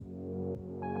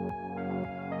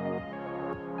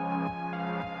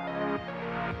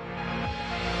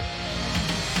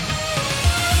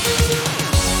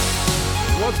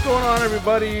going on,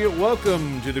 everybody?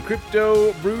 Welcome to the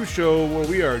Crypto Brew Show, where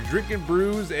we are drinking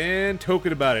brews and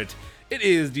talking about it. It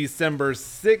is December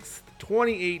 6th,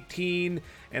 2018,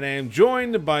 and I am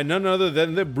joined by none other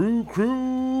than the Brew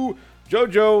Crew.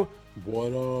 Jojo,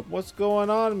 what up? What's going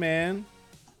on, man?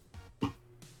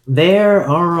 There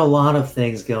are a lot of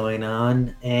things going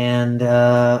on, and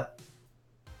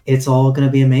it's all going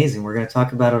to be amazing. We're going to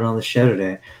talk about it on the show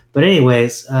today. But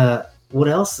anyways, what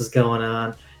else is going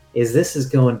on is this is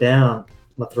going down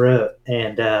my throat,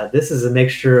 and this is a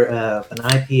mixture of an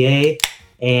IPA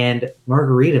and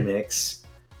margarita mix.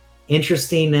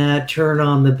 Interesting turn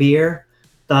on the beer.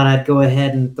 Thought I'd go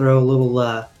ahead and throw a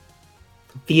little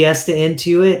Fiesta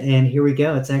into it, and here we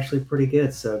go. It's actually pretty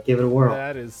good, so give it a whirl.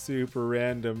 That is super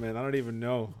random, and I don't even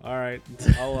know. All right,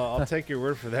 I'll take your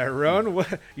word for that. Ron,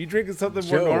 what, you drinking something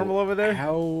more normal over there?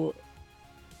 How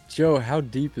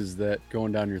deep is that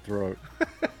going down your throat?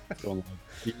 Going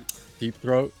deep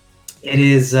throat? It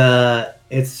is.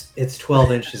 It's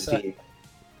 12 inches deep.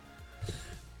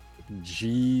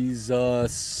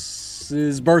 Jesus'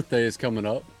 birthday is coming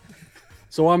up,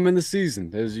 so I'm in the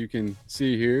season, as you can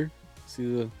see here. See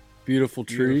the beautiful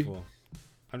tree. Beautiful.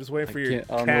 I'm just waiting for your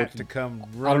cat to come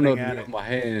running I don't know at what it. My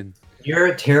hand. You're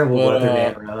a terrible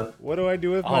weatherman, Ron. What do I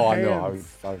do with my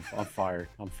hands? I know. I'm fired.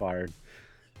 I'm fired.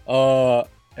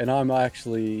 And I'm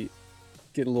actually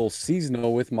getting a little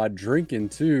seasonal with my drinking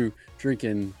too.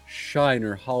 Drinking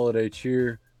Shiner Holiday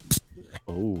Cheer.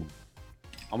 Oh,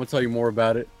 I'm gonna tell you more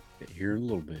about it here in a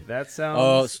little bit. That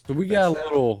sounds. So we got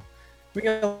a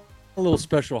little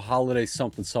special holiday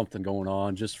something going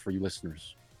on just for you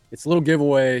listeners. It's a little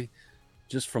giveaway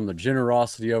just from the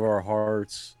generosity of our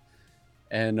hearts.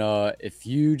 And if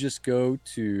you just go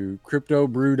to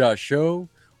cryptobrew.show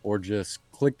or just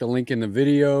click the link in the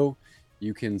video,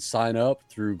 you can sign up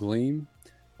through Gleam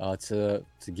to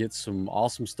get some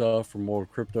awesome stuff from World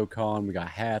CryptoCon. We got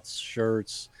hats,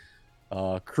 shirts,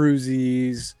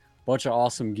 cruises, bunch of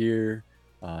awesome gear.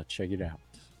 Check it out.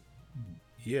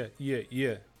 Yeah.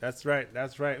 That's right.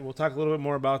 We'll talk a little bit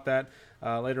more about that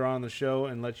later on in the show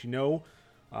and let you know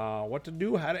what to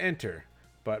do, how to enter.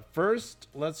 But first,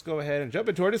 let's go ahead and jump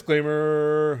into our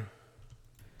disclaimer.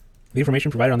 The information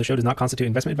provided on the show does not constitute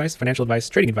investment advice, financial advice,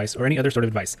 trading advice, or any other sort of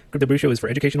advice. Crypto Brew Show is for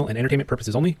educational and entertainment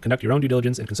purposes only. Conduct your own due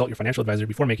diligence and consult your financial advisor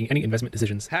before making any investment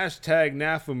decisions. Hashtag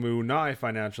NAFAMU, not a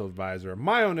financial advisor.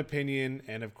 My own opinion.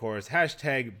 And of course,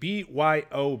 hashtag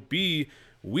BYOB.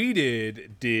 We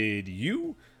did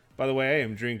you? By the way, I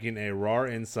am drinking a Rar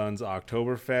 & Sons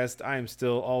Oktoberfest. I am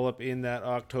still all up in that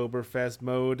Oktoberfest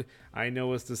mode. I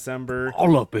know it's December.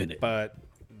 All up in it. But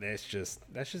that's just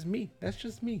me.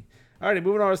 All right,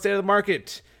 moving on to the state of the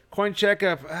market. Coin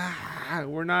checkup.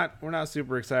 We're not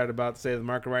super excited about the state of the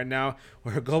market right now.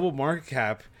 We're a global market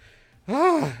cap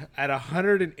at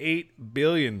 108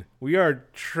 billion. We are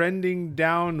trending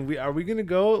down. Are we going to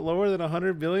go lower than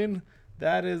 100 billion?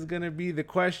 That is going to be the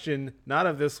question, not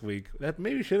of this week. That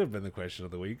maybe should have been the question of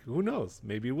the week. Who knows?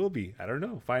 Maybe it will be. I don't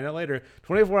know. Find out later.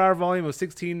 24-hour volume of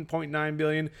 16.9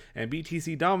 billion, and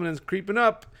BTC dominance creeping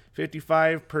up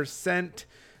 55%.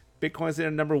 Bitcoin's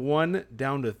at number one,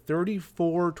 down to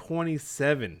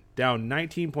 34.27, down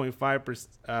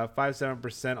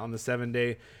 19.57% on the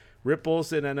 7-day. Ripple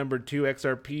sitting at number two,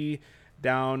 XRP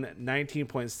down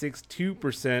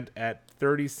 19.62% at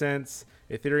 30 cents.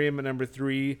 Ethereum at number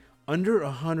three, under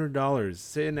 $100,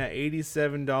 sitting at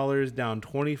 $87, down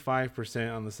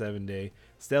 25% on the 7-day.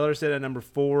 Stellar sitting at number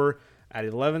four at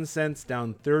 11 cents,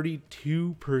 down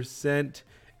 32%.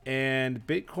 And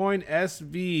Bitcoin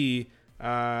SV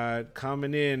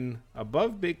coming in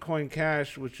above Bitcoin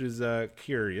Cash, which is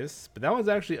curious. But that one's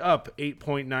actually up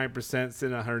 8.9%,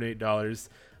 sitting at $108.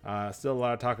 Still a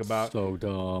lot of talk about so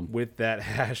dumb with that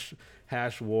hash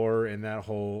war and that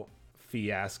whole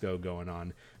fiasco going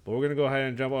on. But we're going to go ahead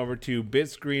and jump over to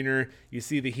BitScreener. You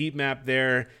see the heat map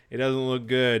there. It doesn't look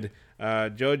good.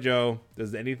 Jojo,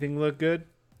 does anything look good?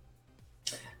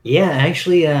 Yeah,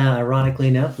 actually, ironically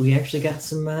enough, we actually got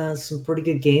some pretty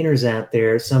good gainers out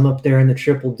there. Some up there in the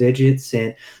triple digits,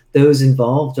 and those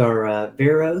involved are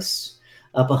Veros,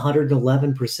 up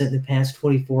 111% in the past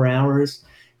 24 hours.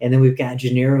 And then we've got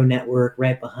Genero Network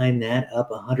right behind that, up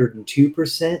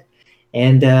 102%.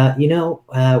 And,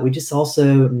 we just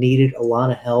also needed a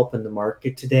lot of help in the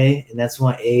market today, and that's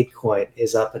why AidCoin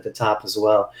is up at the top as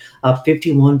well, up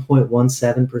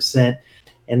 51.17%.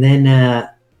 And then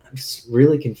I'm just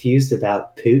really confused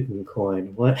about Putin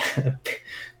Coin. What?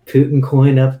 Putin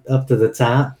Coin up to the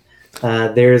top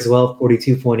there as well,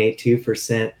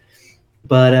 42.82%.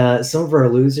 But some of our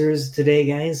losers today,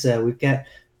 guys, we've got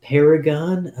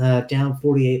Paragon down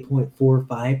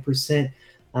 48.45%.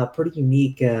 Pretty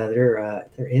unique. Their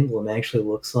emblem actually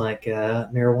looks like a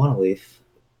marijuana leaf,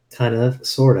 kind of,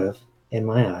 sort of, in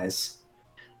my eyes.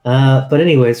 But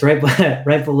anyways, right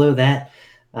below that,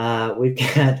 we've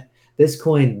got this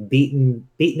coin beating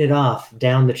it off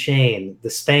down the chain, the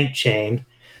Spank chain.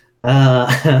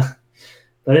 Uh,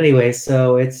 but anyway,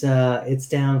 so it's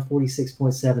down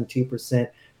 46.72%.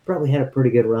 Probably had a pretty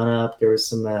good run up. There was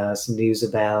some news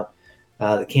about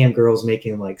the cam girls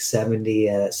making like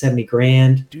 70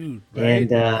 grand. Dude, right? And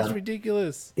That's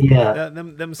ridiculous. yeah, Them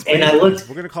and I Spankies. looked,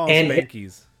 We're gonna call them and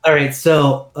Spankies. all right,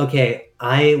 so okay,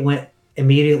 I went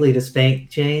immediately to Spank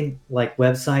Chain like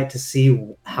website to see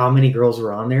how many girls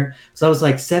were on there. So I was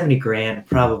like 70 grand,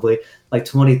 probably like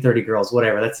 20, 30 girls,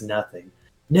 whatever. That's nothing.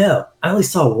 No, I only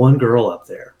saw one girl up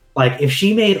there. Like if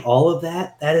she made all of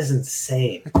that, that is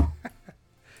insane.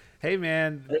 Hey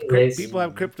man, Anyways. people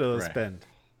have crypto to Right. spend.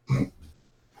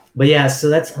 But yeah, so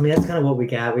that's kind of what we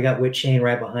got. We got Wit Chain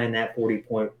right behind that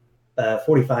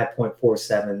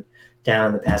 45.47 down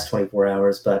in the past 24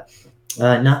 hours, but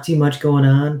not too much going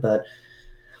on. But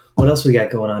what else we got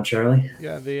going on, Charlie?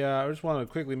 Yeah, I just want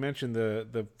to quickly mention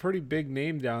the pretty big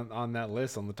name down on that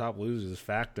list on the top losers is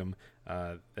Factum,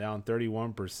 down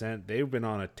 31%. They've been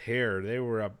on a tear. They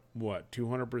were up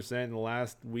 200% in the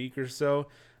last week or so.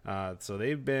 So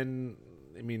they've been.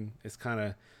 I mean, it's kind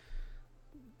of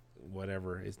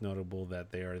whatever. It's notable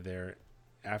that they are there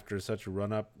after such a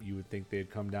run up. You would think they'd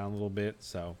come down a little bit.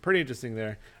 So pretty interesting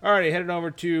there. All right, heading over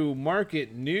to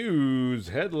market news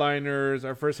headliners.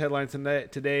 Our first headline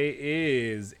today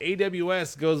is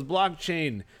AWS goes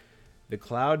blockchain. The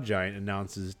cloud giant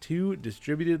announces 2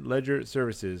 distributed ledger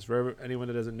services. For anyone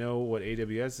that doesn't know what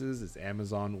AWS is, it's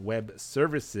Amazon Web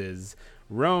Services.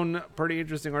 Roan, pretty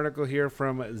interesting article here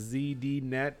from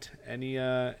ZDNet. Any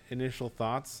initial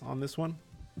thoughts on this one?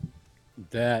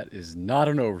 That is not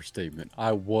an overstatement.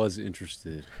 I was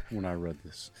interested when I read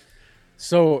this.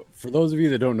 So, for those of you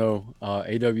that don't know,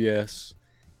 AWS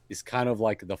is kind of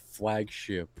like the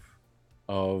flagship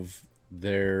of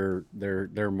their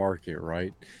market,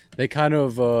 right? They kind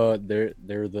of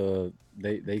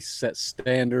they set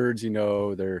standards.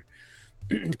 They're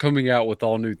coming out with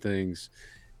all new things,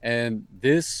 and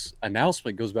this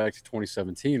announcement goes back to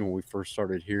 2017 when we first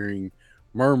started hearing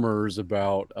murmurs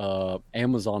about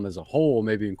Amazon as a whole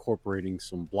maybe incorporating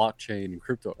some blockchain and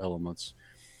crypto elements.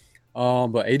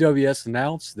 But AWS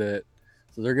announced that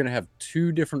so they're going to have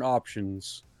 2 different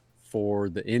options for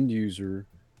the end user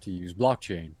to use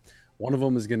blockchain. One of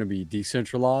them is going to be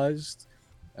decentralized,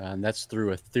 and that's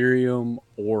through Ethereum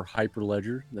or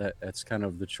Hyperledger. That's kind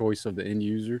of the choice of the end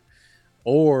user.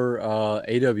 Or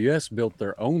AWS built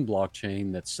their own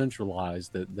blockchain that's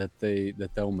centralized that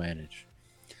they'll manage.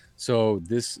 So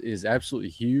this is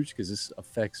absolutely huge because this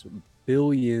affects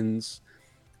billions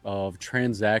of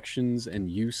transactions and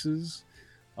uses.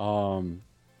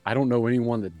 I don't know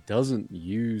anyone that doesn't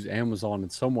use Amazon in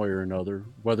some way or another,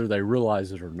 whether they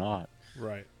realize it or not.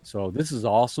 Right. So this is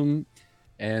awesome.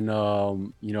 And,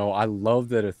 I love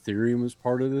that Ethereum is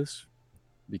part of this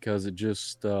because it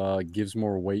just gives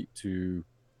more weight to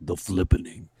the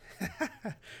flippening.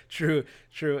 True.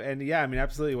 And yeah, I mean,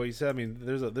 absolutely what you said. I mean,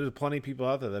 there's plenty of people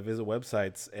out there that visit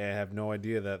websites and have no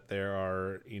idea that there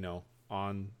are,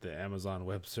 on the Amazon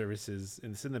Web Services,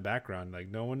 and it's in the background. Like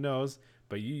no one knows,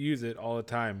 but you use it all the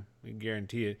time. We can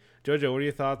guarantee it. Jojo, what are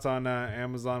your thoughts on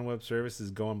Amazon Web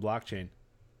Services going blockchain?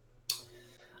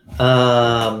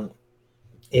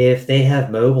 If they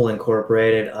have mobile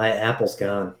incorporated, Apple's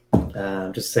gone.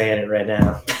 I'm just saying it right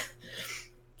now.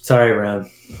 Sorry, Ron.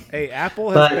 Hey,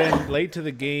 Apple has been late to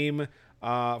the game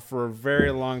for a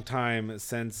very long time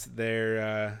since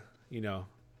their,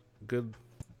 good.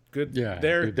 Yeah,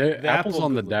 the Apple's Apple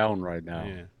on the good- down right now.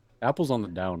 Yeah, Apple's on the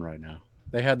down right now.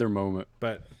 They had their moment.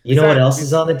 but You know what else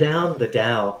is on the down? The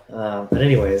Dow. But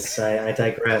anyways, I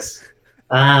digress.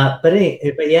 But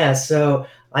yeah, so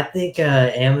I think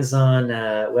Amazon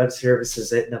Web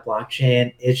Services hitting a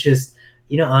blockchain. It's just,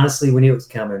 honestly, we knew it was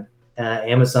coming.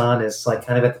 Amazon is like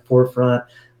kind of at the forefront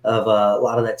of a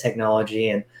lot of that technology,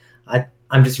 and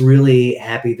I'm just really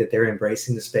happy that they're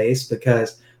embracing the space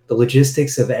because the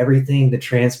logistics of everything, the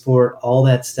transport, all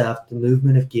that stuff, the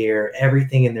movement of gear,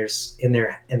 everything in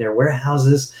their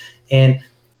warehouses, and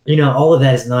all of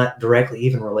that is not directly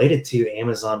even related to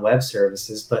Amazon Web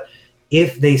Services, but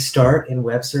if they start in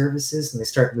web services and they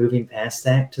start moving past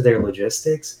that to their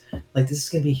logistics, like this is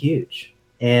going to be huge.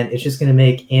 And it's just going to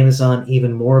make Amazon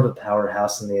even more of a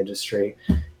powerhouse in the industry.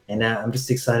 And I'm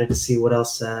just excited to see what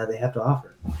else they have to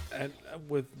offer. And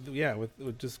with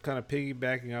just kind of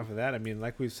piggybacking off of that, I mean,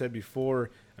 like we've said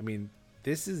before, I mean,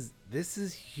 this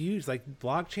is huge. Like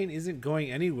blockchain isn't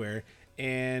going anywhere,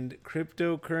 and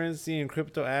cryptocurrency and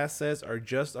crypto assets are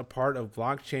just a part of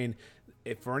blockchain.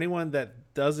 For anyone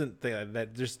that doesn't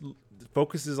that just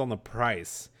focuses on the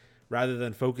price rather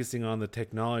than focusing on the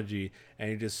technology, and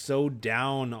you're just so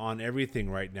down on everything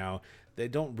right now, they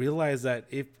don't realize that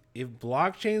if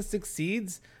blockchain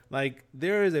succeeds, like,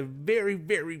 there is a very,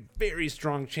 very, very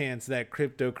strong chance that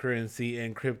cryptocurrency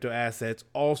and crypto assets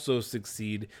also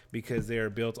succeed, because they are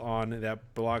built on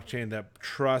that blockchain, that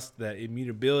trust, that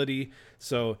immutability.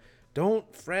 So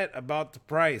don't fret about the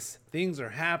price. Things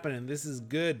are happening. This is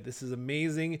good. This is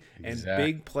amazing. And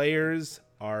big players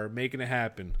are making it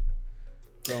happen.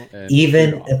 So,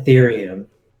 even Ethereum.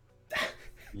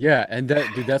 Yeah, and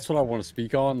dude, that's what I want to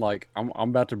speak on. Like, I'm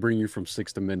about to bring you from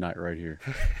 6 to midnight right here.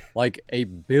 Like,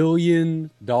 $1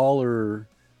 billion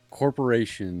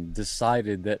corporation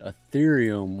decided that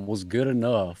Ethereum was good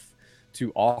enough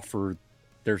to offer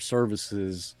their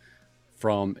services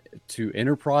to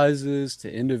enterprises,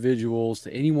 to individuals,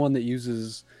 to anyone that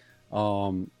uses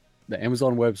the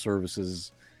Amazon Web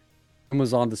Services.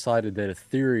 Amazon decided that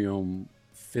Ethereum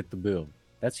fit the bill.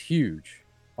 That's huge.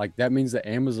 Like, that means that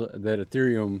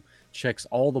Ethereum checks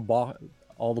all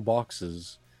the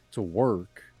boxes to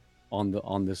work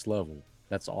on this level.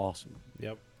 That's awesome.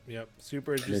 Yep.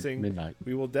 Super interesting. Midnight.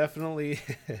 We will definitely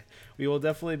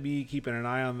be keeping an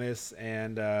eye on this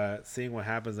and seeing what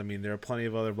happens. I mean, there are plenty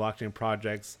of other blockchain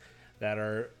projects that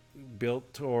are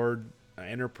built toward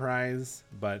enterprise,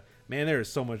 but man, there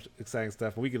is so much exciting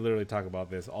stuff. We could literally talk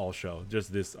about this all show,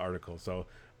 just this article. So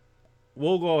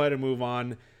we'll go ahead and move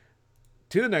on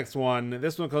to the next one.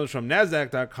 This one comes from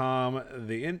Nasdaq.com.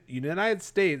 The United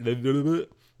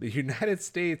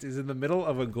States is in the middle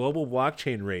of a global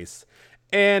blockchain race,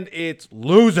 and it's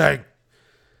losing.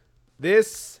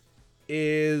 This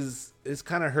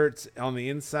kind of hurts on the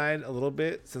inside a little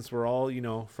bit, since we're all,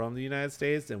 from the United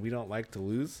States and we don't like to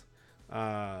lose.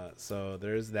 So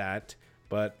there's that.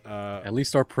 But at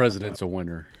least our president's a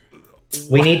winner.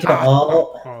 We need to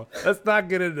all. Let's not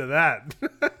get into that.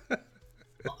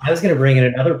 I was going to bring in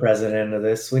another president into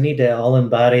this. We need to all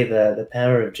embody the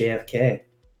power of JFK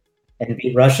and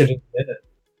beat Russia to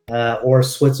the or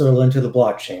Switzerland to the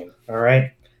blockchain. All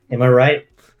right, am I right?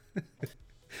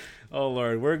 Oh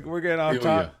Lord, we're getting off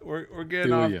topic. We're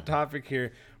getting off topic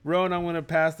here. Rowan, I'm going to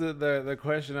pass the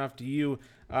question off to you.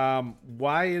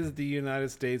 Why is the United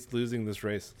States losing this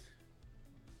race?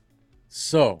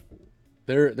 So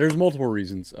there's multiple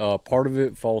reasons. Part of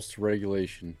it falls to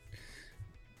regulation.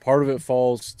 Part of it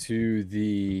falls to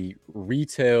the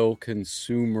retail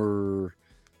consumers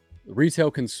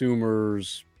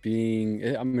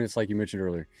being, I mean, it's like you mentioned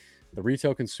earlier, the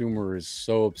retail consumer is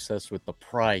so obsessed with the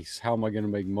price. How am I going to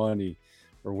make money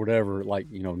or whatever, like,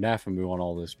 NAFMU on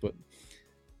all this. But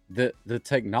the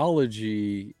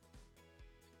technology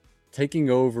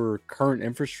taking over current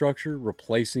infrastructure,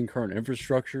 replacing current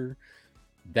infrastructure,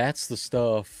 that's the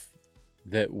stuff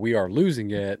that we are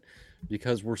losing at,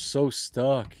 because we're so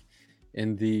stuck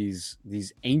in these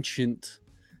ancient,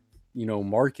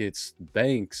 markets.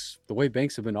 Banks, the way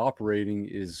banks have been operating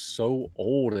is so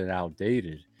old and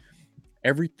outdated.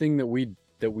 Everything that we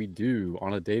do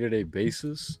on a day-to-day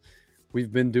basis,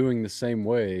 we've been doing the same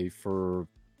way for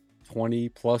 20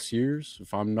 plus years,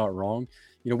 if I'm not wrong.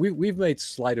 We've made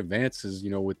slight advances,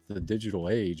 with the digital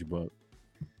age, but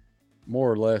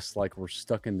more or less, like, we're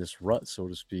stuck in this rut, so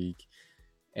to speak.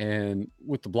 And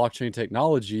with the blockchain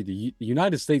technology, the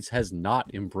United States has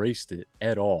not embraced it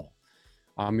at all.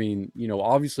 I mean,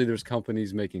 obviously there's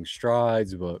companies making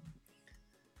strides, but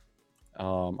I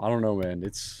don't know, man.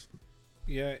 It's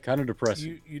kind of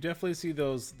depressing. You definitely see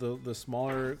those the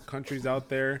smaller countries out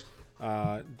there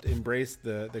embrace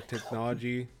the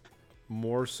technology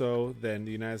more so than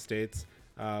the United States.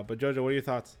 But Jojo, what are your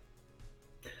thoughts?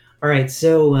 All right,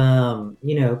 so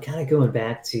kind of going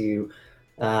back to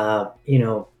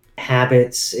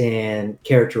habits and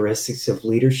characteristics of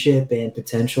leadership and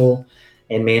potential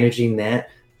and managing that,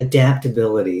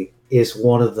 adaptability is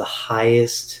one of the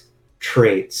highest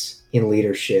traits in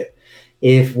leadership.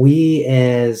 If we,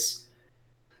 as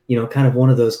kind of one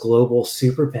of those global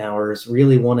superpowers,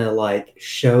 really want to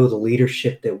show the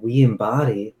leadership that we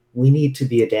embody, we need to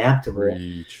be adaptable.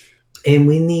 And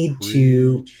we need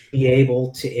to be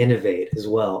able to innovate as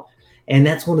well. And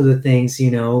that's one of the things,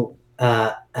 no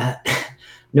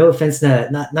offense,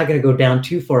 not going to go down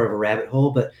too far of a rabbit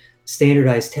hole, but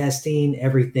standardized testing,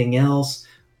 everything else,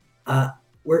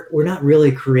 we're not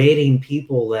really creating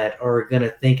people that are going to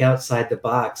think outside the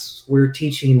box. We're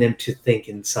teaching them to think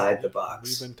inside the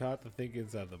box. We've been taught to think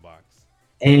inside the box.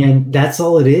 And that's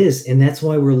all it is. And that's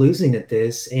why we're losing at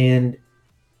this. And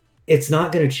it's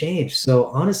not going to change. So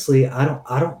honestly,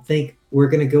 I don't think we're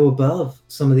going to go above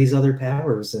some of these other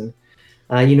powers. And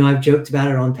I've joked about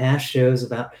it on past shows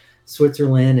about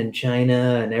Switzerland and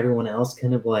China and everyone else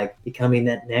kind of like becoming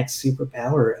that next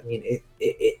superpower. I mean,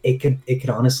 it could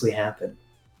honestly happen.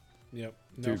 Yep.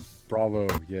 No. Dude, bravo.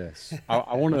 Yes.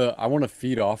 I want to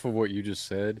feed off of what you just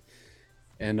said.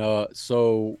 And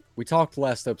so we talked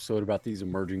last episode about these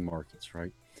emerging markets,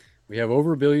 right? We have over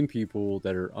 1 billion people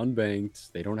that are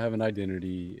unbanked. They don't have an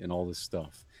identity and all this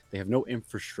stuff. They have no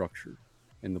infrastructure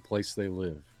in the place they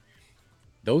live.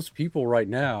 Those people right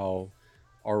now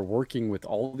are working with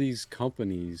all these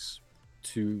companies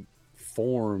to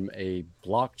form a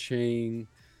blockchain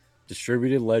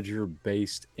distributed ledger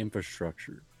based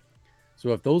infrastructure.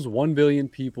 So if those 1 billion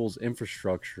people's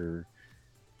infrastructure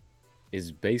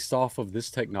is based off of this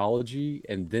technology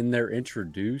and then they're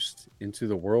introduced into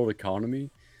the world economy,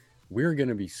 we're going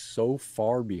to be so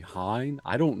far behind.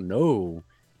 I don't know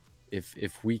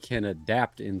if we can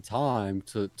adapt in time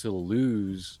to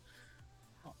lose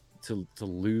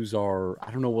our,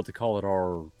 I don't know what to call it,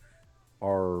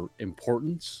 our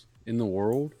importance in the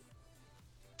world.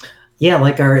 Yeah,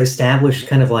 like our established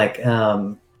kind of like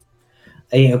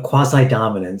quasi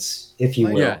dominance, if you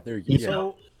will. Yeah, there you go.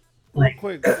 So, real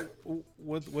quick,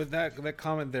 with that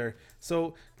comment there.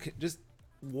 So, just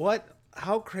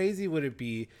how crazy would it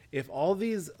be if all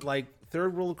these like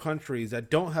third world countries that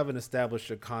don't have an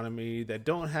established economy, that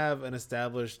don't have an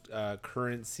established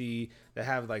currency, that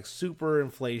have like super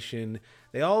inflation,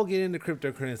 they all get into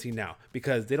cryptocurrency now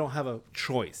because they don't have a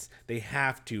choice. They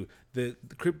have to. The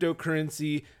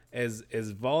cryptocurrency, as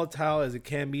volatile as it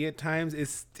can be at times, is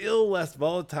still less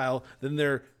volatile than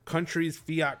their country's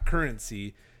fiat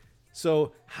currency.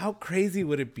 So how crazy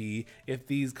would it be if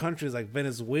these countries like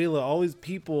Venezuela, all these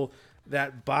people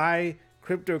that buy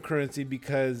cryptocurrency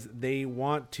because they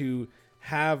want to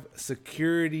have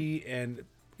security and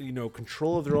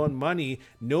control of their own money,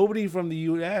 nobody from the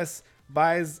US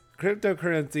buys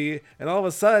cryptocurrency, and all of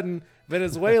a sudden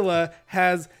Venezuela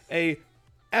has a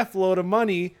F load of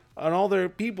money, and all their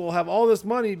people have all this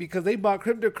money because they bought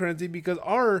cryptocurrency because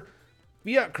our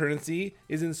fiat currency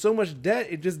is in so much debt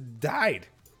it just died.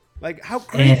 Like, how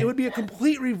crazy! It would be a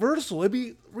complete reversal. It'd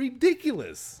be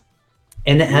ridiculous.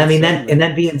 And I mean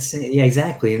that'd be insane. Yeah,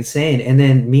 exactly, insane. And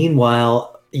then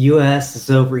meanwhile, U.S.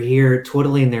 is over here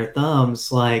twiddling their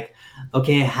thumbs, like,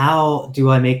 okay, how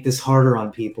do I make this harder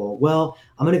on people? Well,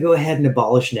 I'm going to go ahead and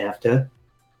abolish NAFTA,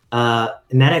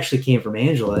 and that actually came from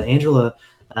Angela. Angela,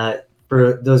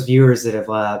 for those viewers that have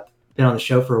been on the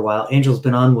show for a while, Angela's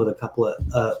been on with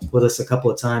us a couple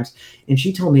of times, and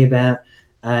she told me about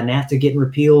NAFTA getting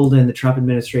repealed and the Trump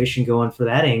administration going for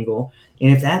that angle.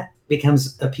 And if that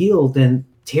becomes appealed, then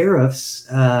tariffs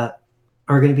are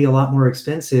going to be a lot more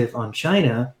expensive on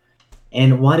China.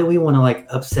 And why do we want to like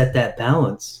upset that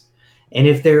balance? And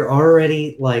if they're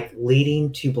already like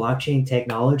leading to blockchain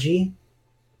technology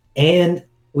and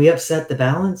we upset the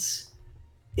balance,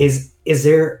 is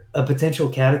there a potential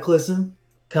cataclysm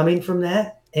coming from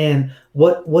that? And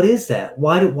what is that?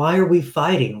 Why are we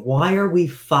fighting? Why are we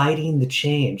fighting the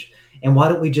change? And why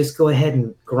don't we just go ahead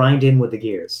and grind in with the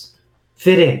gears?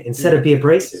 Fit in instead of be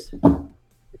abrasive.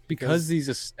 Because these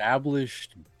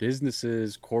established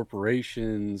businesses,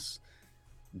 corporations,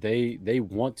 they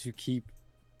want to keep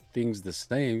things the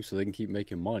same so they can keep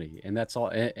making money. And that's all,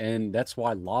 and that's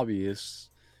why lobbyists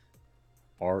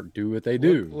do what they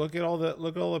do. Look at all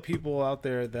the people out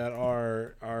there that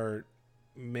are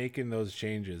making those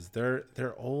changes. They're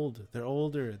old. They're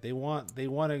older. They want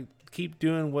to keep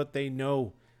doing what they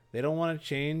know. They don't want to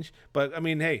change. But I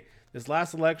mean, hey, this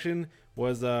last election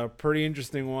was a pretty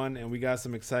interesting one, and we got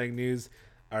some exciting news,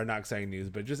 or not exciting news,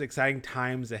 but just exciting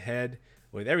times ahead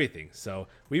with everything. So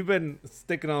we've been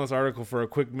sticking on this article for a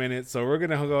quick minute, so we're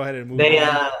gonna go ahead and move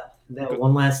on.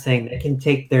 One last thing, they can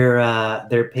take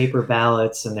their paper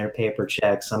ballots and their paper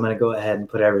checks. I'm gonna go ahead and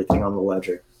put everything on the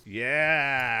ledger.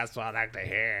 Yeah, that's what I like to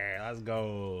hear. Let's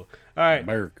go. All right,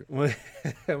 America.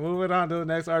 Moving on to the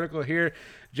next article here.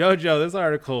 Jojo, this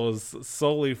article is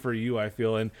solely for you, I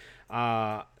feel. And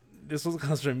this one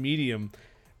comes from Medium.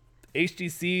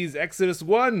 HTC's Exodus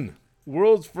 1,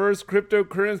 world's first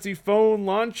cryptocurrency phone,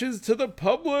 launches to the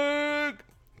public.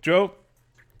 Joe,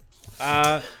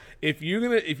 if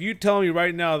you tell me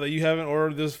right now that you haven't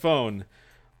ordered this phone,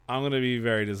 I'm gonna be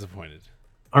very disappointed.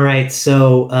 All right,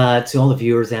 so to all the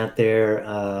viewers out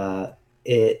there,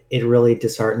 it really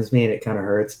disheartens me and it kind of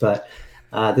hurts, but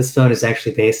this phone is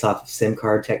actually based off of SIM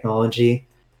card technology,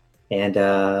 and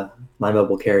my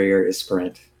mobile carrier is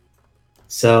Sprint.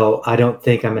 So I don't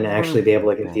think I'm going to actually be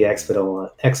able to get the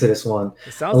Exodus one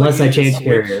It sounds unless like I you need to change switch.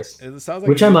 carriers. It sounds like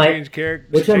Which you I need to might. change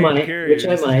Which I might. carriers.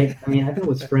 I mean, I've been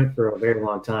with Sprint for a very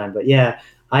long time, but yeah,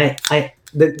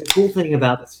 the cool thing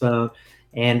about this phone,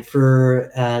 and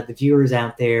for the viewers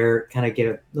out there, kind of get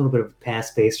a little bit of a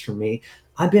pass base from me.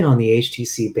 I've been on the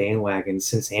HTC bandwagon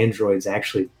since Androids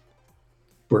actually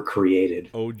were created,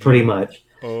 OG. pretty much.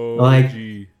 Like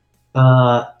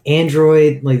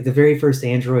Android, like the very first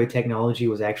Android technology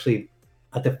was actually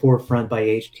at the forefront by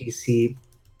HTC.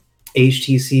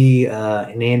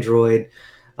 And Android,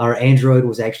 or Android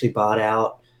was actually bought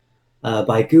out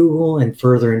by Google and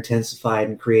further intensified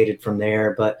and created from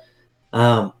there. But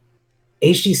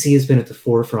HTC has been at the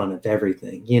forefront of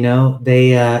everything. You know,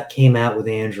 they came out with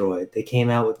Android. They came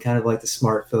out with kind of like the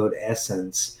smartphone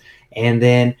essence, and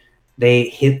then they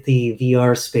hit the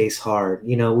VR space hard.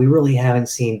 You know, we really haven't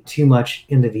seen too much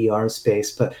in the VR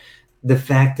space, but the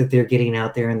fact that they're getting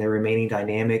out there and they're remaining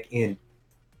dynamic in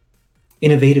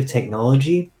innovative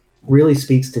technology really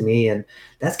speaks to me, and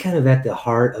that's kind of at the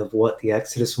heart of what the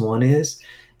Exodus One is.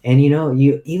 And you know,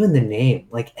 you even the name,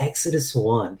 like Exodus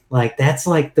One, like that's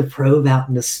like the probe out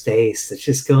into space that's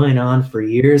just going on for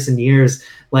years and years.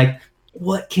 Like,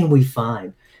 what can we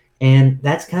find? And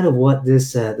that's kind of what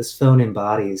this phone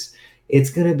embodies. It's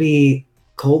going to be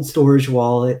cold storage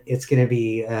wallet. It's going to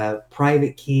be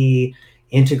private key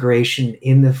integration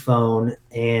in the phone,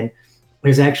 and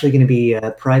there's actually going to be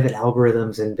private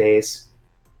algorithms in base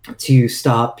to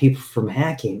stop people from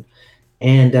hacking.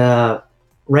 And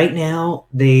right now,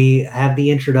 they have the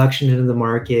introduction into the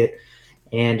market,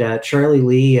 and Charlie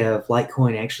Lee of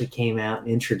Litecoin actually came out and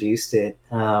introduced it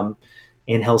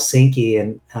in Helsinki.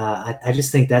 And I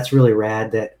just think that's really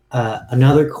rad that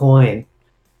another coin,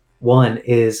 one,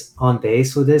 is on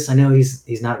base with this. I know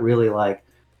he's not really like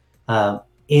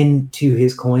into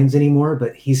his coins anymore,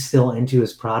 but he's still into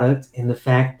his product. And the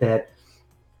fact that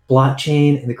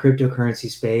blockchain in the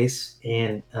cryptocurrency space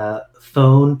and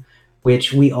phone,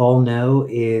 which we all know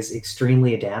is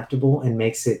extremely adaptable and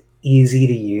makes it easy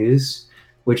to use,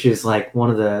 which is like one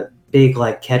of the big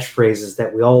like catchphrases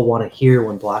that we all want to hear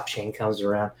when blockchain comes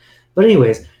around. But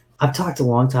anyways, I've talked a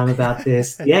long time about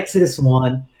this. The Exodus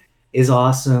One is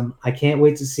awesome. I can't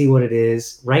wait to see what it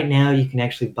is. Right now, you can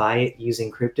actually buy it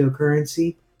using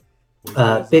cryptocurrency,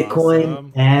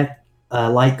 Bitcoin, awesome.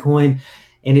 Litecoin.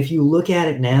 And if you look at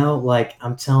it now, like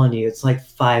I'm telling you, it's like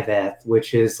 5F,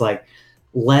 which is like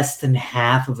less than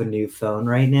half of a new phone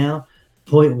right now.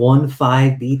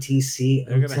 0.15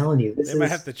 BTC. I'm telling you, they might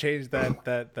have to change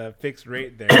that fixed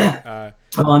rate there.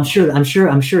 Oh, I'm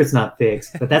sure it's not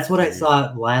fixed, but that's what I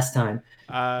saw last time.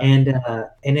 And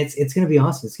it's gonna be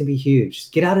awesome. It's gonna be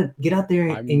huge. Get out there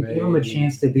and give them a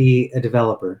chance to be a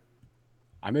developer.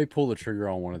 I may pull the trigger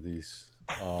on one of these,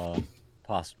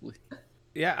 possibly.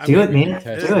 Yeah, do it, man.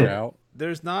 Test Do it it. out.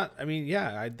 There's not. I mean,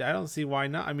 yeah, I don't see why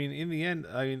not. I mean, in the end,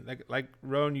 I mean, like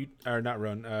Roan, you or not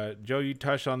Roan, Joe, you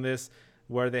touched on this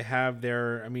where they have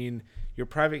their. I mean, your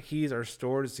private keys are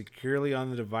stored securely on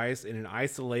the device in an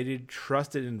isolated,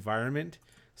 trusted environment.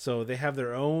 So they have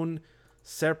their own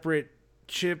separate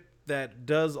chip that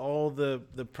does all the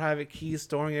private keys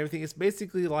storing everything. It's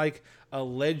basically like a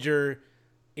ledger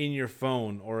in your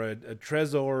phone or a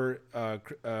Trezor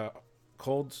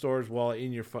cold storage wallet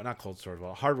in your phone, not cold storage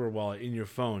wallet, hardware wallet in your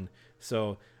phone.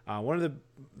 So one of the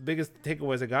biggest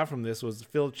takeaways I got from this was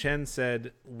Phil Chen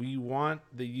said, we want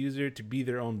the user to be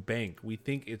their own bank. We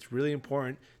think it's really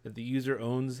important that the user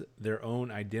owns their own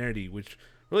identity, which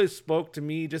really spoke to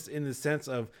me just in the sense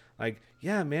of like,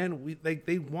 yeah, man, we like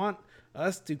they want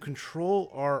us to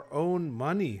control our own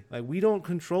money. Like we don't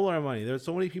control our money. There's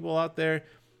so many people out there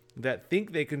that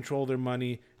think they control their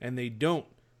money and they don't.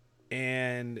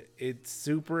 And it's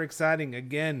super exciting,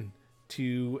 again,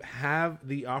 to have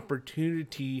the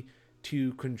opportunity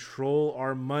to control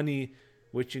our money,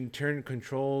 which in turn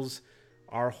controls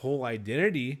our whole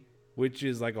identity, which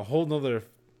is like a whole nother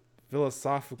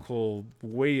philosophical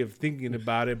way of thinking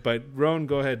about it. But Roan,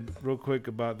 go ahead real quick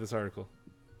about this article.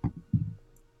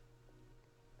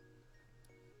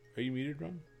 Are you muted,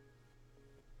 Roan?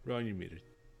 Roan, you muted.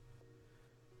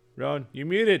 Roan, you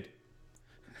muted.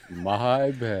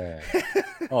 My bad.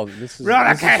 Oh, this is. Roan,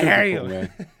 I this can't is hear super you. cool,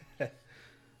 man.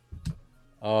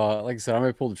 Like I said, I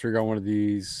might pull the trigger on one of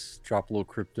these, drop a little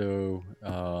crypto.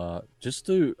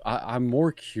 I'm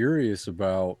more curious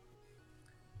about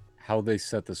how they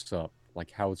set this up,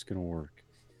 like how it's gonna work,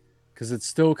 because it's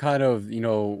still kind of,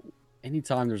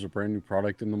 anytime there's a brand new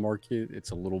product in the market,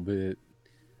 it's a little bit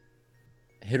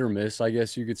hit or miss, I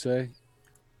guess you could say.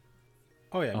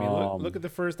 Oh yeah, I mean look at the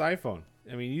first iPhone.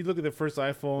 I mean, you look at the first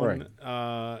iPhone,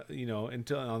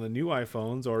 until on the new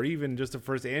iPhones, or even just the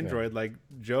first Android like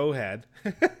Joe had,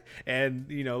 and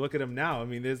look at them now. I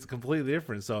mean, it's completely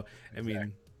different. So I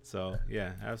mean,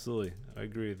 yeah, absolutely, I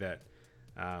agree with that.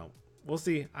 We'll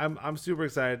see. I'm super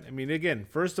excited. I mean, again,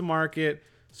 first to market,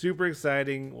 super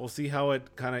exciting. We'll see how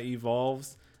it kind of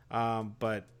evolves,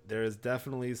 but there is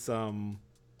definitely some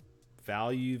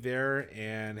value there.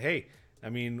 And hey, I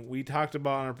mean, we talked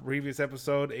about on a previous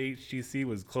episode, HTC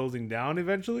was closing down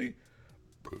eventually.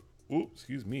 Ooh,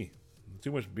 excuse me,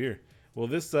 too much beer. Will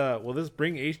this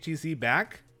bring HTC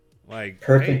back? Like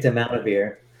Perfect amount of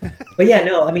beer. But yeah,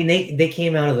 no, I mean they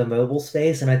came out of the mobile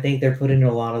space, and I think they're putting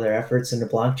a lot of their efforts into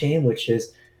blockchain, which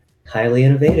is highly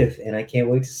innovative, and I can't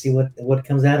wait to see what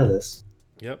comes out of this.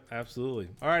 Yep, absolutely.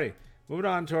 Alrighty, moving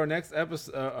on to our next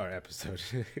episode.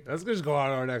 Let's just go on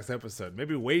to our next episode.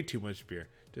 Maybe way too much beer.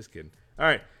 Just kidding. All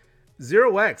right,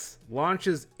 Zero X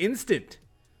launches Instant,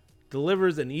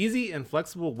 delivers an easy and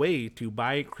flexible way to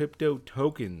buy crypto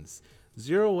tokens.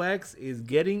 Zero X is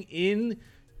getting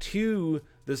into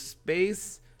the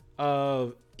space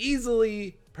of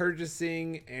easily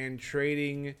purchasing and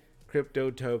trading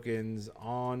crypto tokens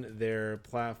on their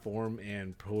platform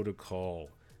and protocol.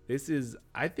 This is,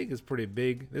 I think, is pretty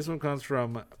big. This one comes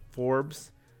from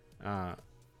Forbes.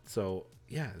 So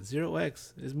yeah, Zero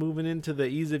X is moving into the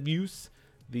ease of use,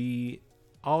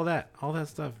 all that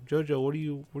stuff. Jojo,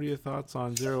 what are your thoughts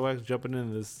on Zero X jumping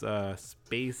into this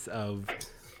space of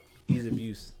ease of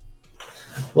use?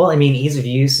 Well, I mean, ease of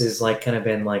use is like kind of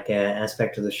been like an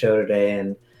aspect of the show today,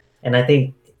 and I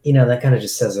think that kind of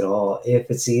just says it all. If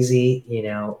it's easy,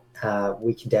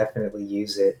 we can definitely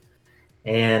use it.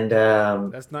 And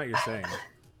that's not your saying.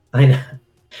 I know.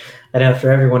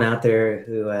 For everyone out there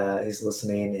who is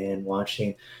listening and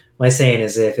watching, my saying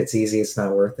is, if it's easy, it's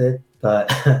not worth it.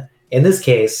 But in this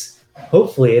case,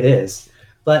 hopefully it is.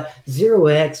 But Zero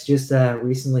X just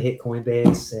recently hit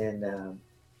Coinbase, and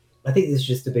I think this is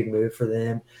just a big move for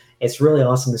them. It's really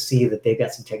awesome to see that they've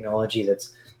got some technology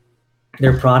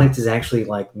their product is actually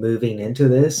like moving into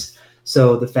this.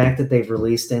 So the fact that they've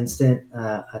released Instant,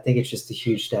 I think it's just a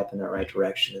huge step in the right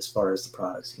direction as far as the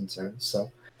product's concerned.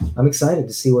 So I'm excited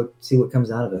to see what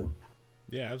comes out of it.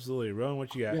 Yeah, absolutely. Rowan,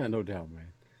 what you got? Yeah, no doubt,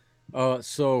 man.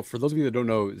 So for those of you that don't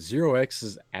know, Zero X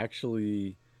is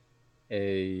actually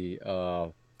a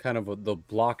kind of the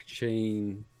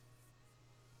blockchain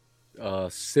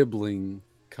sibling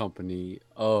company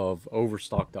of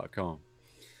Overstock.com.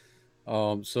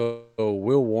 So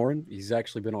Will Warren, he's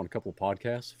actually been on a couple of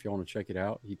podcasts. If you want to check it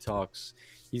out,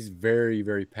 he's very,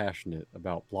 very passionate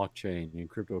about blockchain and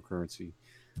cryptocurrency.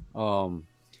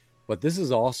 But this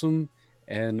is awesome.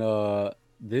 And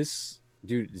this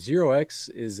dude, Zero X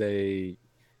they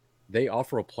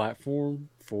offer a platform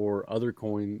for other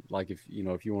coin. Like if you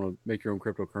want to make your own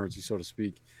cryptocurrency, so to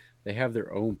speak, they have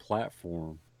their own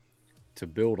platform to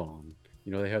build on.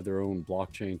 They have their own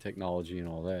blockchain technology and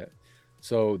all that.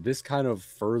 So this kind of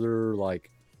further, like,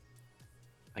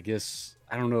 I guess,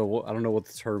 I don't know what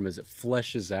the term is. It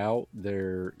fleshes out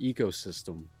their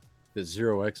ecosystem that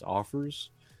Zero X offers.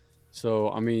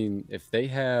 So, I mean, if they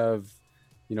have,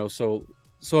 so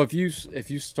if you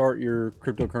start your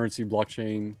cryptocurrency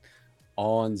blockchain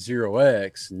on Zero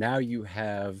X, now you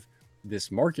have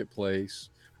this marketplace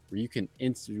where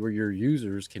where your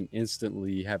users can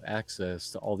instantly have access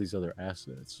to all these other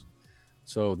assets.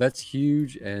 So that's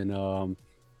huge. And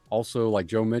also, like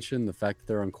Joe mentioned, the fact that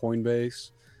they're on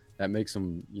Coinbase, that makes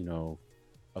them,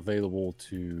 available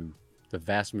to the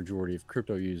vast majority of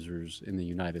crypto users in the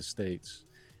United States.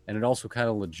 And it also kind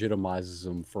of legitimizes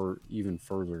them for even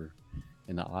further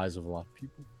in the eyes of a lot of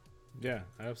people. Yeah,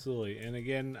 absolutely. And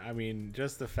again, I mean,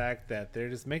 just the fact that they're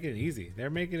just making it easy. They're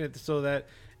making it so that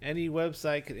any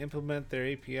website could implement their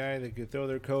API. They could throw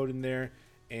their code in there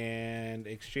and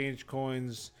exchange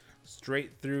coins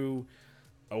straight through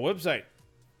a website,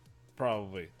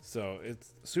 probably. So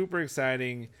it's super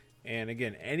exciting. And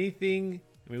again, anything,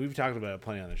 I mean, we've talked about it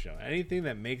plenty on the show. Anything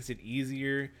that makes it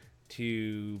easier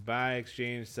to buy,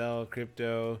 exchange, sell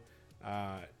crypto,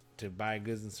 to buy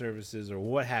goods and services, or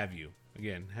what have you.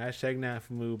 Again, hashtag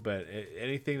NAFMU, but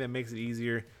anything that makes it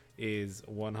easier is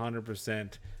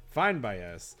 100% fine by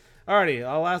us. Alrighty,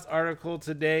 our last article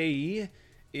today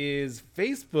is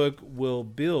Facebook will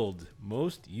build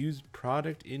most used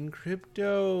product in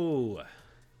crypto.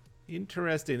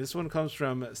 Interesting. This one comes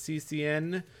from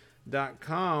ccn.com,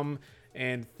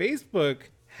 and Facebook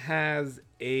has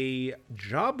a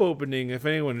job opening, if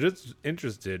anyone's just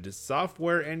interested,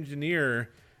 software engineer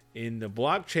in the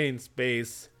blockchain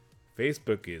space.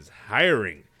 Facebook is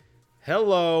hiring.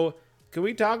 Hello, can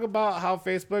we talk about how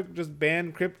Facebook just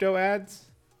banned crypto ads?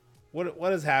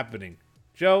 What is happening?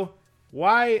 Joe,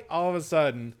 why all of a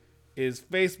sudden is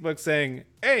Facebook saying,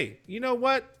 hey, you know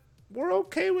what? We're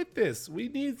okay with this. We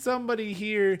need somebody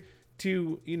here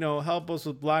to, help us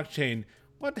with blockchain.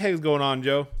 What the heck is going on,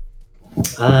 Joe?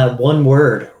 One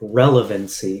word: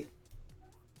 relevancy.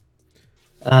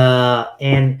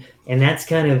 And that's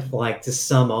kind of like, to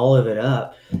sum all of it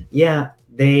up. Yeah,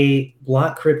 they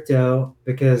block crypto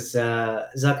because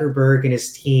Zuckerberg and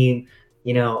his team,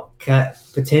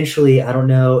 potentially, I don't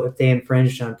know if they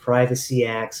infringed on privacy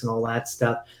acts and all that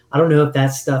stuff. I don't know if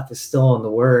that stuff is still in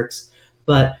the works,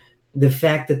 but the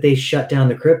fact that they shut down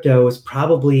the crypto was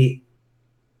probably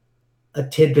a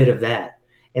tidbit of that.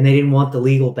 And they didn't want the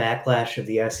legal backlash of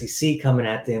the SEC coming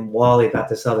at them while they got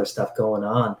this other stuff going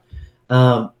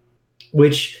on,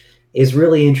 which is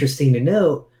really interesting to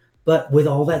note. But with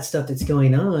all that stuff that's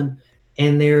going on,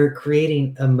 and they're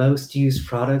creating a most used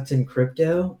product in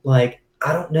crypto, like,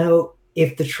 I don't know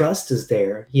if the trust is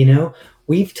there.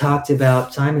 We've talked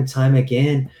about time and time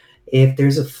again, if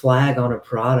there's a flag on a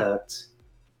product,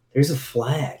 there's a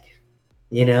flag,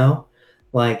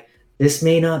 like, this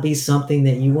may not be something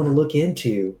that you want to look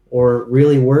into or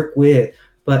really work with.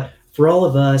 But for all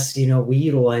of us, we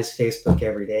utilize Facebook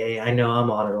every day. I know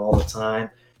I'm on it all the time,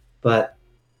 but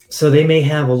so they may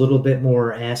have a little bit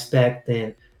more aspect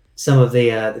than some of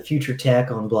the future tech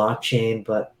on blockchain,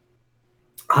 but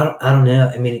I don't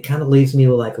know. I mean, it kind of leaves me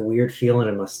with like a weird feeling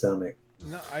in my stomach.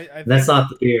 No, I think, that's not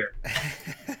the beer.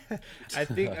 I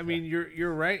think,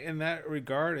 you're right in that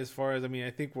regard. As far as, I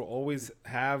think we'll always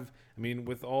have,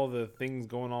 with all the things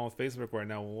going on with Facebook right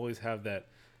now, we'll always have that,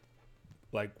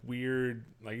 like, weird,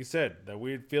 like you said, that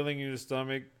weird feeling in your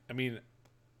stomach.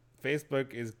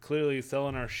 Facebook is clearly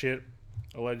selling our shit,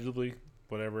 allegedly,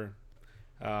 whatever.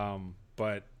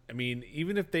 But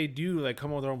even if they do, like,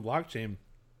 come up with their own blockchain,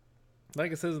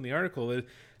 like it says in the article,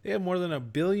 they have more than 1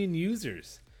 billion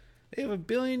users. They have 1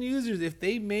 billion users. If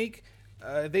they make,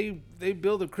 they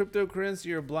build a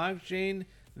cryptocurrency or blockchain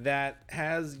that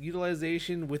has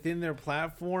utilization within their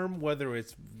platform, whether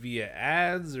it's via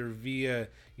ads or via,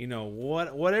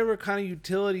 whatever kind of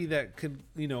utility that could,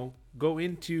 go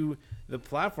into the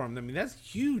platform. That's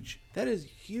huge. That is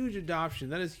huge adoption.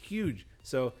 That is huge.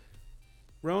 So,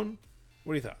 Ron,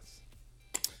 what are your thoughts?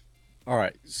 All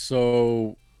right.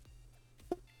 So,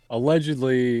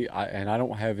 allegedly, and I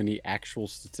don't have any actual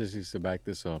statistics to back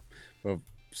this up, but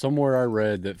somewhere I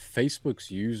read that Facebook's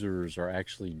users are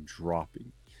actually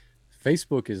dropping.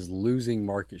 Facebook is losing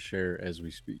market share as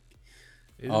we speak.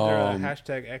 Isn't there a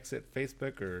hashtag exit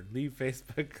Facebook or leave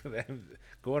Facebook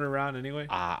going around anyway?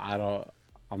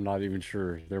 I'm not even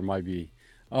sure. There might be.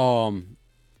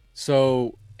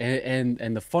 So,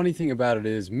 and the funny thing about it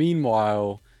is,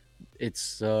 meanwhile,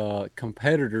 it's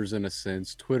competitors in a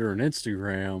sense, Twitter and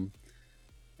Instagram,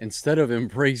 instead of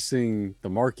embracing the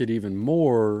market even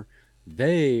more,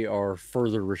 they are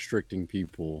further restricting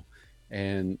people.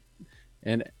 And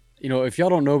if y'all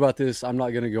don't know about this, I'm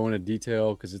not going to go into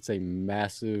detail because it's a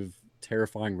massive,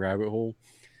 terrifying rabbit hole.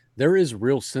 There is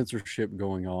real censorship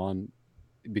going on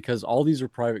because all these are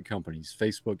private companies,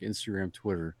 Facebook, Instagram,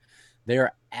 Twitter. They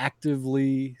are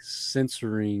actively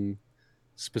censoring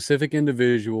specific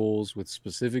individuals with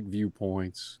specific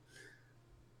viewpoints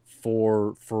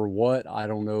for what, I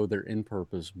don't know, their end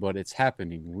purpose, but it's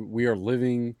happening. We are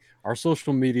living, our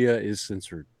social media is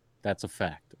censored. That's a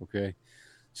fact. Okay.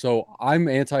 So I'm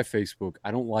anti-Facebook.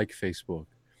 I don't like Facebook.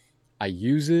 I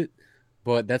use it,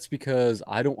 but that's because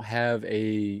I don't have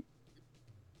a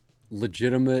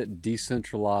legitimate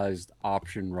decentralized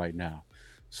option right now.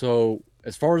 So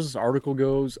as far as this article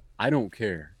goes, I don't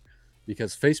care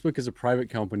because Facebook is a private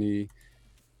company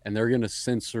and they're going to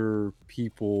censor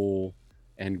people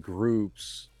and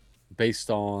groups based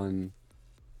on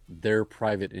their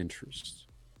private interests.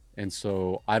 And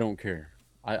so I don't care.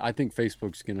 I think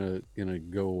Facebook's gonna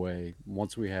go away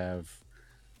once we have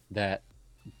that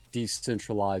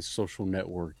decentralized social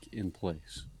network in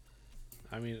place.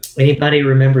 Anybody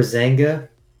remember Zynga?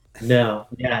 No.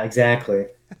 Yeah, exactly.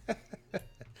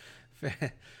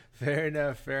 Fair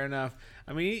enough.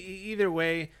 Either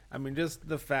way, just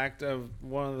the fact of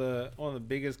one of the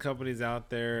biggest companies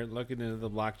out there looking into the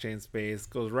blockchain space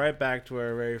goes right back to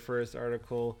our very first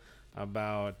article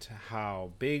about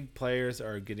how big players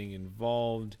are getting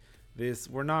involved.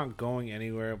 We're not going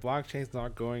anywhere. Blockchain's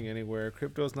not going anywhere.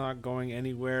 Crypto's not going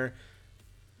anywhere.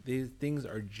 These things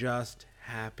are just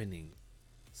happening.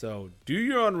 So do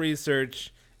your own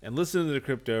research and listen to the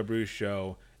Crypto Brew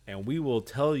Show, and we will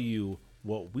tell you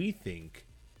what we think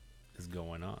is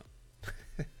going on.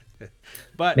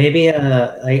 But Maybe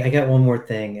I got one more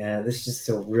thing. This is just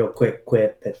a real quick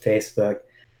quip at Facebook.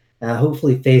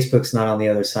 Hopefully, Facebook's not on the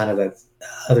other side of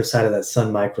that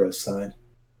Sun Micro sign.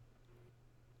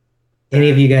 Any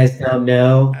of you guys don't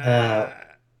know?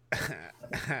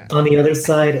 On the other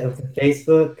side of the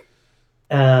Facebook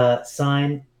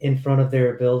sign in front of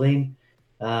their building,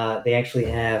 they actually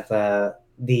have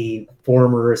the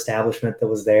former establishment that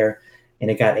was there, and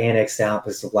it got annexed out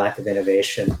because of lack of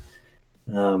innovation.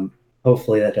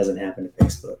 Hopefully, that doesn't happen to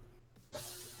Facebook.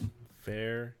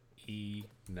 fair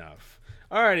enough.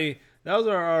 Alrighty, those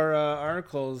are our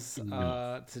articles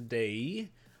today.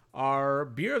 Our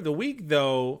beer of the week,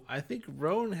 though, I think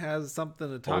Roan has something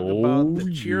to talk about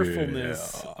the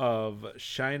cheerfulness of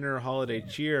Shiner Holiday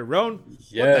Cheer. Roan,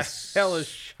 Yes. what the hell is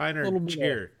Shiner Little bit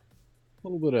Cheer? A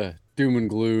little bit of doom and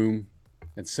gloom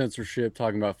and censorship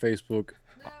talking about Facebook.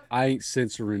 I ain't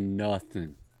censoring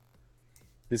nothing.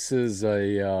 This is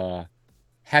a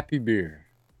happy beer.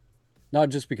 Not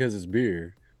just because it's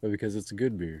beer, but because it's a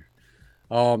good beer.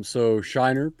 So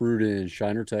Shiner, brewed in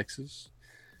Shiner, Texas.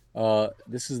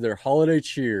 This is their holiday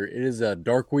cheer. It is a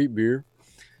dark wheat beer.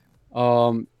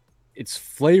 It's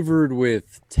flavored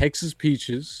with Texas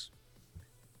peaches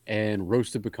and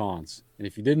roasted pecans. And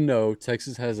if you didn't know,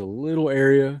 Texas has a little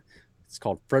area. It's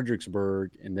called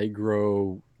Fredericksburg, and they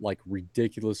grow like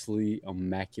ridiculously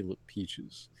immaculate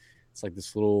peaches. It's like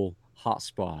this little hot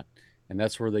spot, and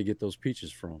that's where they get those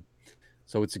peaches from.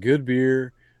 So it's a good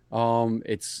beer.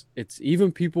 It's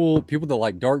even people that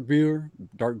like dark beer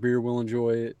will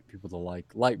enjoy it. People that like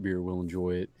light beer will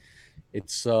enjoy it.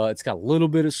 It's got a little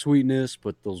bit of sweetness,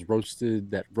 but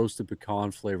that roasted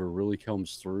pecan flavor really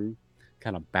comes through,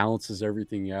 kind of balances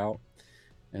everything out,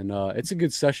 and it's a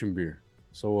good session beer.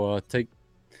 So take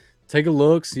a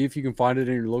look, see if you can find it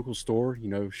in your local store. You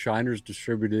know, Shiner's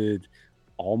distributed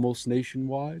almost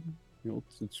nationwide. You know,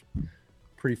 it's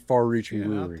pretty far-reaching Out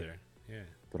brewery. there. Yeah.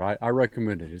 But I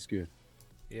recommend it. It's good.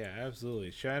 Yeah,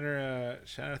 absolutely. Shiner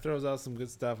throws out some good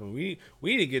stuff, and we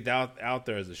need to get out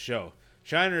there as a show.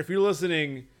 Shiner, if you're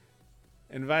listening,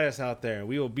 invite us out there.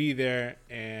 We will be there,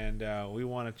 and we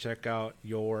want to check out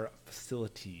your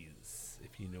facilities,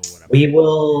 if you know what I mean. We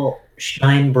will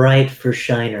shine bright for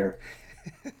Shiner.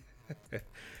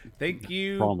 Thank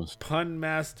you, Promise. Pun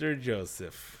Master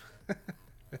Joseph.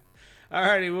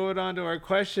 Alrighty, moving on to our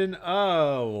question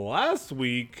of last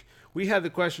week. We had the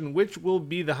question, which will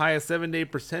be the highest 7-day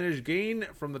percentage gain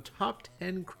from the top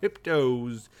 10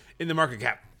 cryptos in the market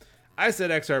cap? I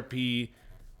said XRP.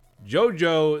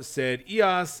 Jojo said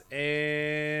EOS,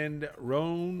 and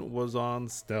Roan was on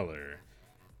Stellar.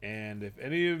 And if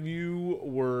any of you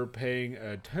were paying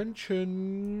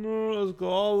attention, let's go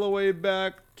all the way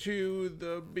back to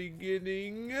the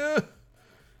beginning.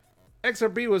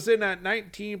 XRP was sitting at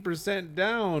 19%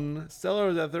 down, Stellar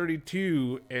was at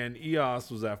 32, and EOS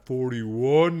was at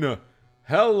 41.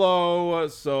 Hello.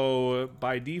 So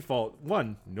by default,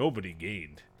 1, nobody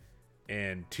gained,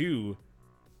 and 2,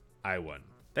 I won.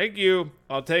 Thank you.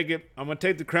 I'll take it. I'm going to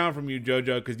take the crown from you,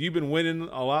 Jojo, because you've been winning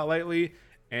a lot lately,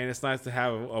 and it's nice to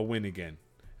have a win again.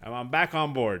 I'm back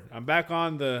on board. I'm back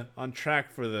on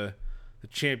track for the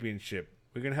championship.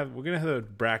 We're gonna have a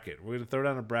bracket. We're gonna throw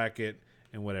down a bracket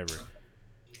and whatever.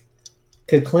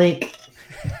 Ka-clink.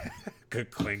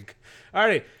 Good clink.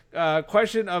 Alrighty.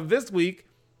 Question of this week: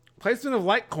 placement of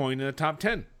Litecoin in the top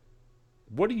 10.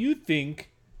 What do you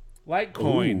think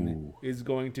Litecoin is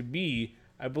going to be?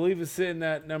 I believe it's sitting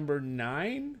at number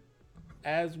 9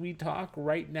 as we talk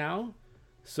right now.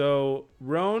 So,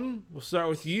 Roan, we'll start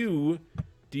with you.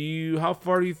 How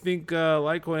far do you think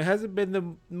Litecoin hasn't been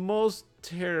the most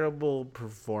terrible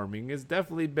performing? It's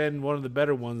definitely been one of the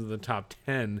better ones in the top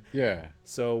 10. Yeah.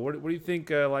 So, what do you think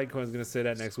Litecoin is going to sit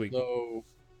at next week? So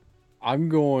I'm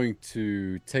going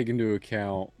to take into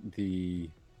account the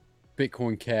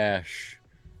Bitcoin Cash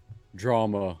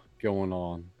drama going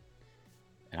on.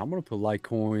 And I'm going to put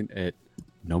Litecoin at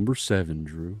number 7,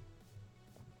 Drew.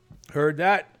 Heard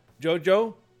that.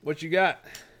 Jojo, what you got?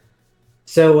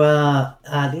 So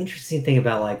the interesting thing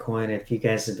about Litecoin, if you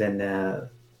guys have been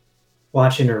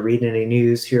watching or reading any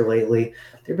news here lately,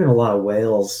 there have been a lot of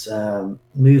whales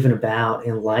moving about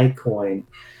in Litecoin,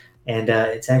 and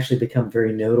it's actually become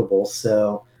very notable.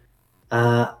 So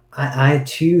I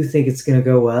too think it's going to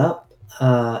go up.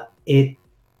 It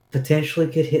potentially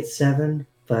could hit 7,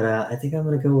 but I think I'm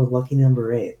going to go with lucky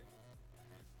number 8.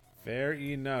 Fair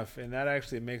enough. And that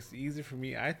actually makes it easy for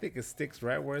me. I think it sticks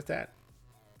right where it's at.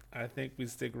 I think we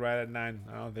stick right at 9.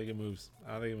 I don't think it moves.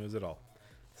 I don't think it moves at all.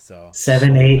 So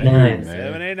 7, 8, 9. Man.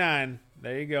 7, 8, 9.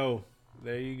 There you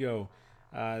go.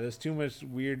 There's too much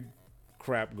weird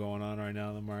crap going on right now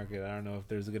in the market. I don't know if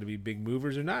there's going to be big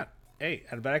movers or not. Hey,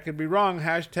 but I could be wrong.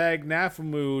 Hashtag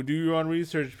NAFAMU. Do your own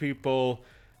research, people.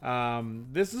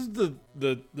 This is the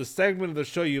segment of the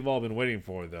show you've all been waiting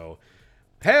for, though.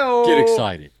 Hell, Get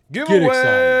excited. Giveaway. Get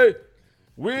excited.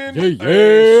 Win Yeah.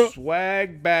 a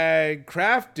swag bag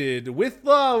crafted with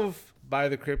love by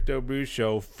the Crypto Brew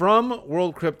Show from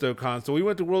World CryptoCon. So we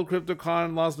went to World CryptoCon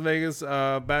in Las Vegas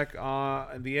back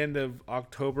at the end of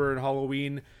October and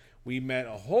Halloween. We met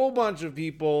a whole bunch of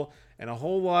people and a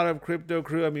whole lot of crypto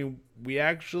crew. I mean, we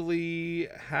actually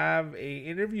have a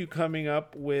interview coming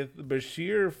up with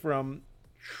Bashir from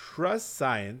Trust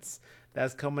Science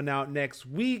that's coming out next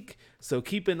week. So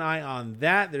keep an eye on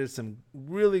that. There's some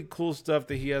really cool stuff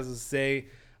that he has to say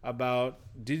about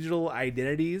digital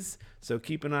identities. So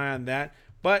keep an eye on that.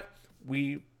 But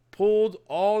we pulled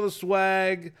all the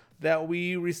swag that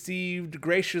we received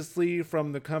graciously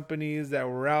from the companies that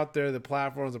were out there, the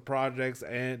platforms, the projects,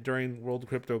 and during World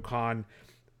CryptoCon.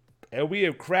 And we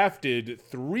have crafted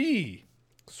 3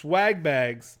 swag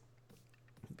bags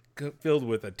filled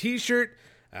with a t-shirt,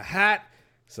 a hat,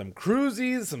 some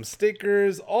cruisies, some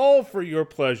stickers, all for your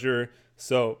pleasure.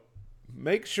 So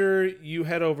make sure you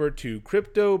head over to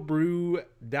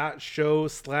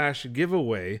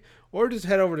cryptobrew.show/giveaway, or just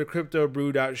head over to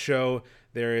cryptobrew.show.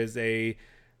 There is a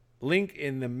link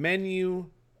in the menu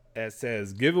that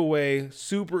says giveaway.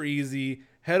 Super easy.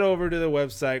 Head over to the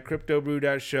website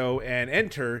cryptobrew.show and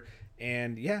enter,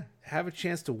 and yeah, have a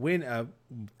chance to win a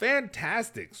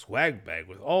fantastic swag bag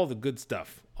with all the good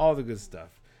stuff.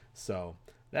 So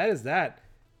that is that.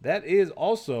 That is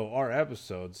also our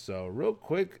episode. So real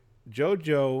quick,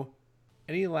 Jojo,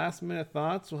 any last minute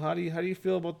thoughts? Well, how do you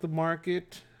feel about the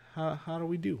market? How do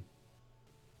we do?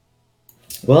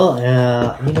 Well,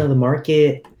 the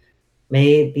market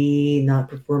may be not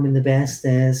performing the best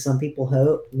as some people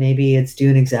hope. Maybe it's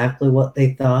doing exactly what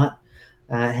they thought.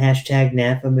 Hashtag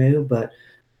NAFAMU. But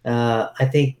I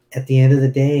think at the end of the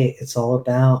day, it's all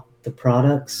about the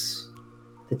products,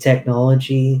 the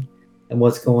technology, and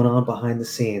what's going on behind the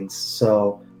scenes.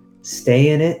 So stay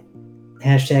in it.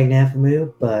 Hashtag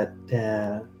NAFAMU, but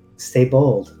stay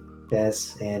bold,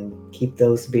 guys, and keep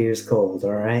those beers cold,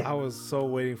 all right? I was so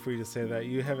waiting for you to say that.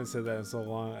 You haven't said that in so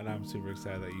long, and I'm super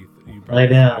excited that you brought I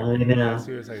that know. back. I'm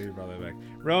super excited you brought that back.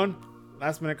 Roan,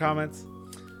 last minute comments?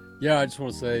 Yeah, I just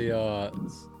want to say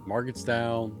market's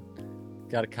down.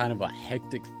 Got a kind of a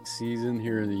hectic season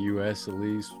here in the U.S. at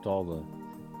least with all the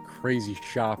crazy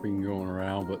shopping going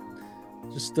around. But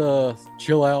just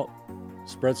chill out,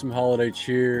 spread some holiday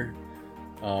cheer,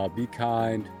 be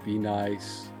kind, be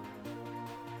nice,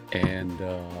 and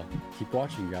keep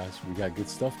watching, guys. We got good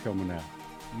stuff coming out.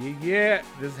 Yeah,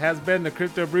 this has been the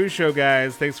Crypto Brew Show,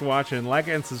 guys. Thanks for watching. Like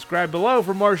and subscribe below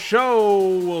for more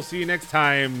show. We'll see you next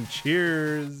time.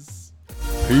 Cheers.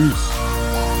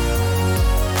 Peace.